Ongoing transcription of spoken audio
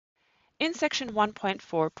In section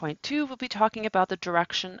 1.4.2, we'll be talking about the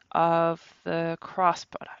direction of the cross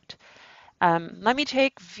product. Let me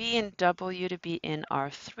take V and W to be in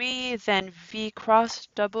R3, then V cross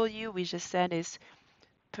W, we just said is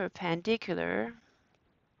perpendicular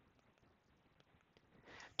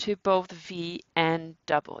to both V and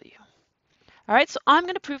W. All right, so I'm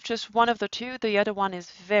going to prove just one of the two. The other one is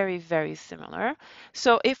very, very similar.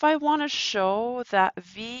 So if I want to show that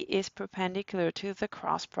V is perpendicular to the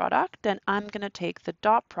cross product, then I'm going to take the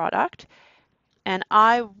dot product, and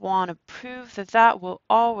I want to prove that that will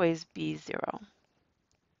always be 0.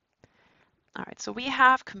 All right, so we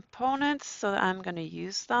have components, so I'm going to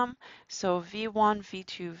use them. So V1,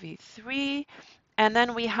 V2, V3, and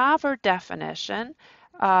then we have our definition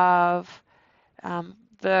of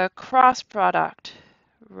the cross product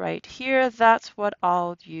right here. That's what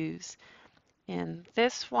I'll use in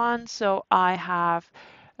this one. So I have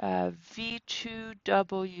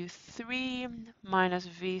V2W3 minus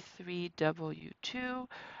V3W2.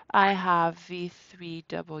 I have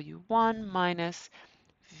V3W1 minus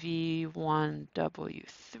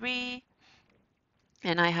V1W3.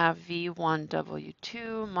 And I have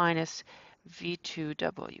V1W2 minus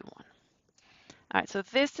V2W1. All right, so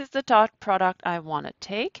this is the dot product I want to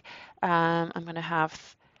take. I'm going to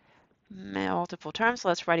have multiple terms. So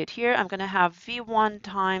let's write it here. I'm going to have V1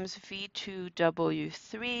 times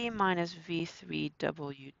V2W3 minus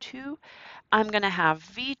V3W2. I'm going to have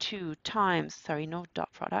V2 times, sorry, no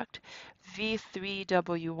dot product,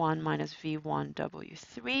 V3W1 minus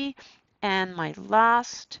V1W3. And my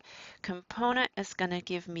last component is going to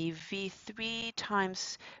give me V3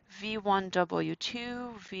 times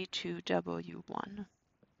V1W2, V2W1. All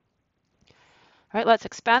right, let's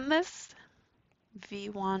expand this.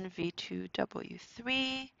 V1, V2,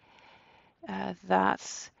 W3.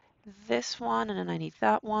 That's this one, and then I need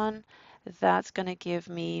that one. That's going to give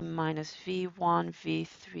me minus V1,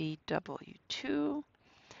 V3, W2.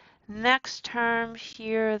 Next term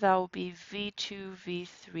here, that will be V2,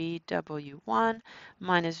 V3, W1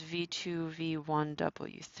 minus V2, V1,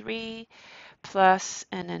 W3 plus,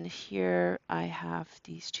 and then here I have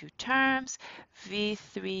these two terms,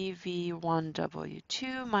 V3, V1,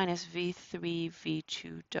 W2 minus V3,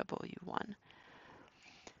 V2, W1.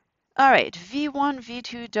 All right, V1,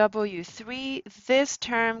 V2, W3, this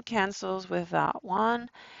term cancels with that one.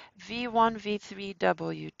 V1, V3,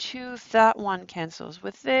 W2, that one cancels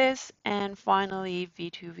with this. And finally,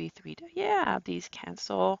 V2, V3, yeah, these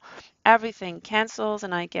cancel. Everything cancels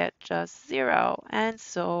and I get just 0. And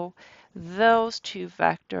so those two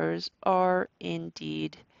vectors are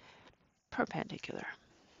indeed perpendicular.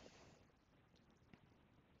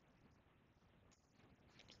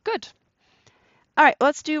 Good. All right,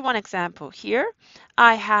 let's do one example here.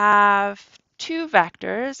 I have two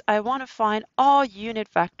vectors. I want to find all unit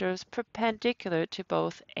vectors perpendicular to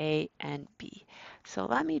both A and B. So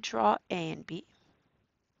let me draw A and B.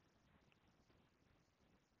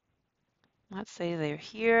 Let's say they're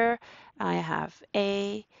here. I have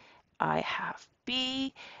A, I have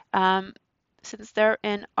B. Since they're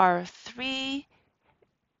in R3,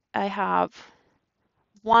 I have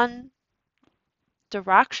one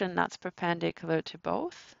direction that's perpendicular to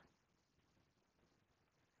both.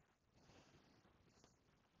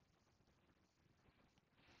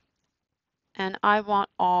 And I want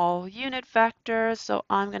all unit vectors, so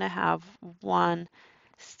I'm going to have one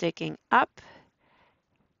sticking up,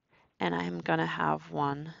 and I'm going to have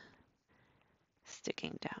one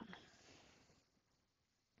sticking down.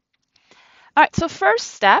 All right, so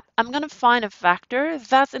first step, I'm going to find a vector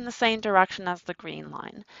that's in the same direction as the green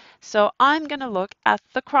line. So I'm going to look at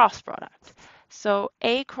the cross product. So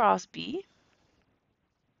A cross B,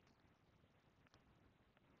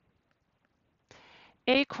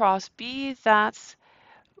 A cross B, that's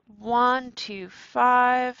 1, 2,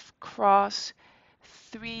 5 cross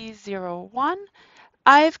 3, 0, 1.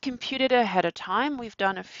 I've computed ahead of time. We've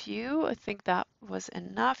done a few. I think that was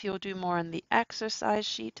enough. You'll do more in the exercise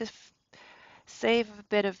sheet to save a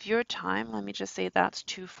bit of your time. Let me just say that's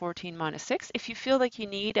 214 minus 6. If you feel like you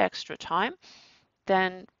need extra time,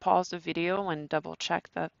 then pause the video and double check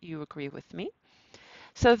that you agree with me.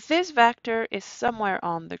 So this vector is somewhere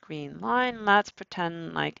on the green line. Let's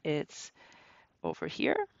pretend like it's over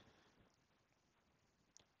here.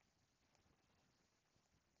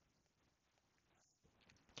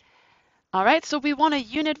 All right, so we want a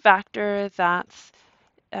unit vector that's,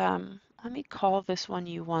 let me call this one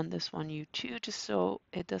U1, this one U2, just so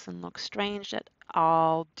it doesn't look strange that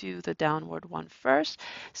I'll do the downward one first.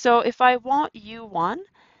 So if I want U1,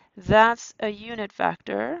 that's a unit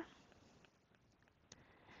vector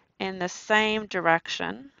in the same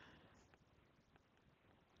direction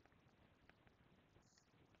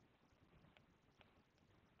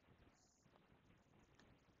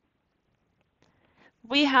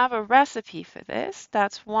we have a recipe for this.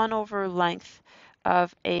 That's 1 over length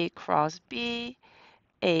of A cross B,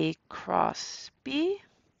 A cross B.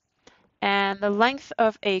 And the length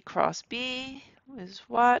of A cross B is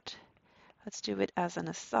what? Let's do it as an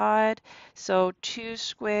aside. So 2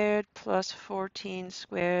 squared plus 14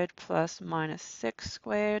 squared plus minus 6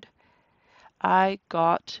 squared. I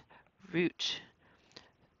got root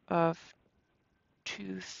of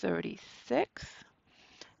 236.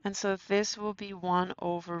 And so this will be 1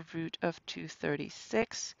 over root of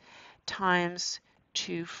 236 times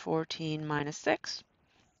 214 minus 6.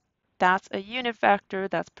 That's a unit vector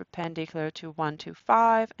that's perpendicular to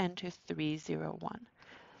 125 and to 301.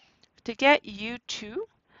 To get U2,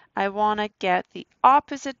 I want to get the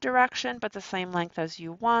opposite direction, but the same length as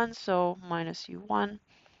U1, so minus U1.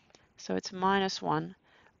 So it's minus 1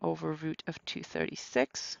 over root of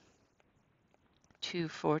 236,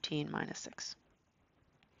 214 minus 6.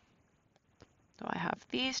 So I have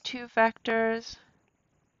these two vectors.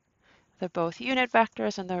 They're both unit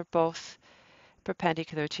vectors, and they're both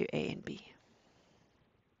perpendicular to A and B.